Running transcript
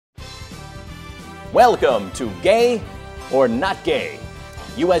Welcome to Gay or Not Gay,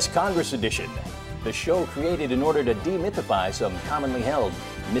 U.S. Congress Edition, the show created in order to demythify some commonly held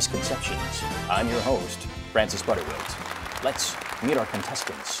misconceptions. I'm your host, Francis Butterwilt. Let's meet our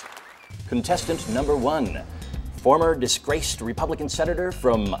contestants. Contestant number 1, former disgraced Republican Senator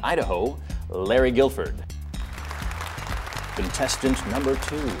from Idaho, Larry Guilford. Contestant number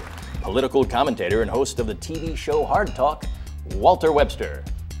 2, political commentator and host of the TV show Hard Talk, Walter Webster.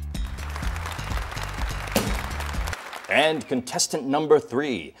 And contestant number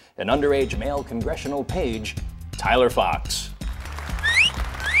 3, an underage male congressional page, Tyler Fox.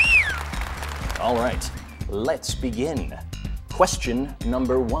 All right, let's begin. Question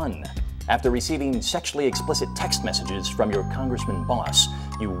number 1. After receiving sexually explicit text messages from your congressman boss,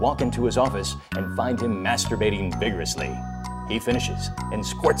 you walk into his office and find him masturbating vigorously. He finishes and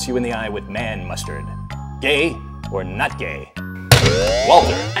squirts you in the eye with man mustard. Gay or not gay?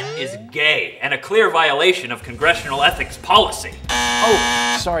 Walter. That is gay and a clear violation of congressional ethics policy.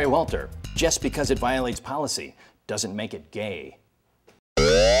 Oh, sorry, Walter. Just because it violates policy doesn't make it gay.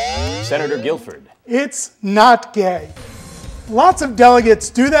 Senator Guilford. It's not gay. Lots of delegates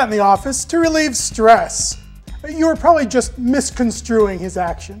do that in the office to relieve stress. You are probably just misconstruing his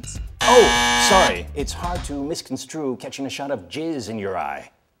actions. Oh, sorry. It's hard to misconstrue catching a shot of jizz in your eye.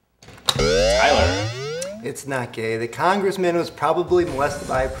 Tyler. It's not gay. The congressman was probably molested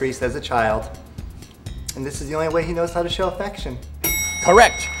by a priest as a child. And this is the only way he knows how to show affection.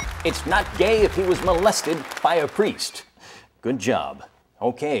 Correct. It's not gay if he was molested by a priest. Good job.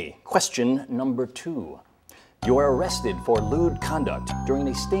 Okay, question number 2. You're arrested for lewd conduct during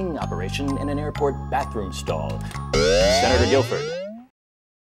a sting operation in an airport bathroom stall. Senator Guilford.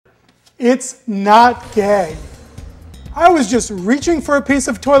 It's not gay. I was just reaching for a piece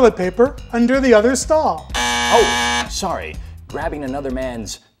of toilet paper under the other stall. Oh, sorry. Grabbing another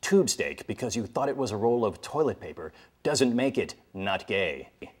man's tube steak because you thought it was a roll of toilet paper doesn't make it not gay.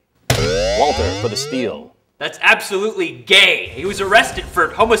 Walter for the steal. That's absolutely gay. He was arrested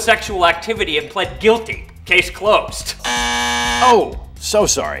for homosexual activity and pled guilty. Case closed. Oh, so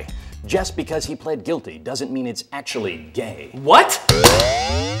sorry. Just because he pled guilty doesn't mean it's actually gay. What?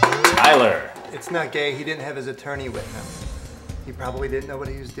 Tyler. It's not gay. He didn't have his attorney with him. He probably didn't know what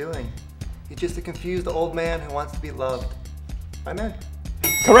he was doing. He's just a confused old man who wants to be loved by men.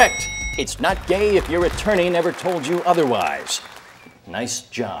 Correct. It's not gay if your attorney never told you otherwise. Nice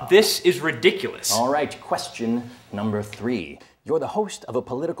job. This is ridiculous. All right, question number 3. You're the host of a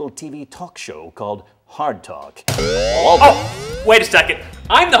political TV talk show called Hard Talk. Walter. Oh, wait a second.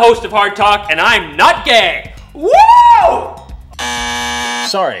 I'm the host of Hard Talk and I'm not gay. Woo!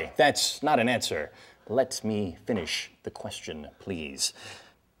 Sorry, that's not an answer. Let me finish the question, please.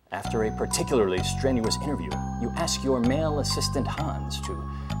 After a particularly strenuous interview, you ask your male assistant Hans to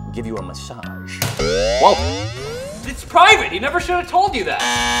give you a massage. Walter. It's private. He never should have told you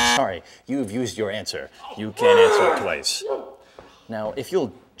that. Sorry, you've used your answer. You can't answer it twice. Now, if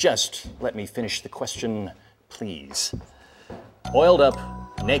you'll just let me finish the question, please. Oiled up,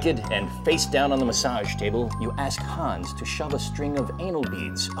 naked, and face down on the massage table, you ask Hans to shove a string of anal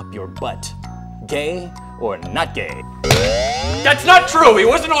beads up your butt. Gay or not gay? That's not true. He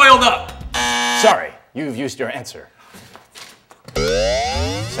wasn't oiled up. Sorry, you've used your answer.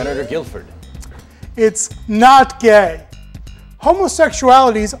 Senator Guilford. It's not gay.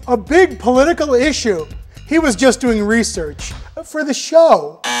 Homosexuality's a big political issue. He was just doing research for the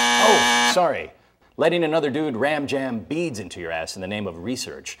show. Oh, sorry. Letting another dude ram-jam beads into your ass in the name of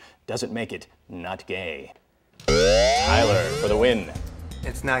research doesn't make it not gay. Tyler for the win.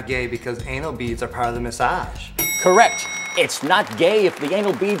 It's not gay because anal beads are part of the massage. Correct. It's not gay if the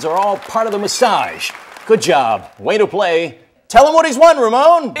anal beads are all part of the massage. Good job. Way to play. Tell him what he's won,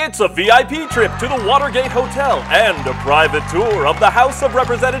 Ramon. It's a VIP trip to the Watergate Hotel and a private tour of the House of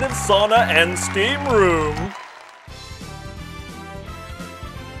Representatives sauna and steam room.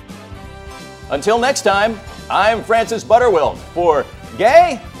 Until next time, I'm Francis Butterwilt for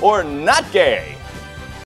Gay or Not Gay.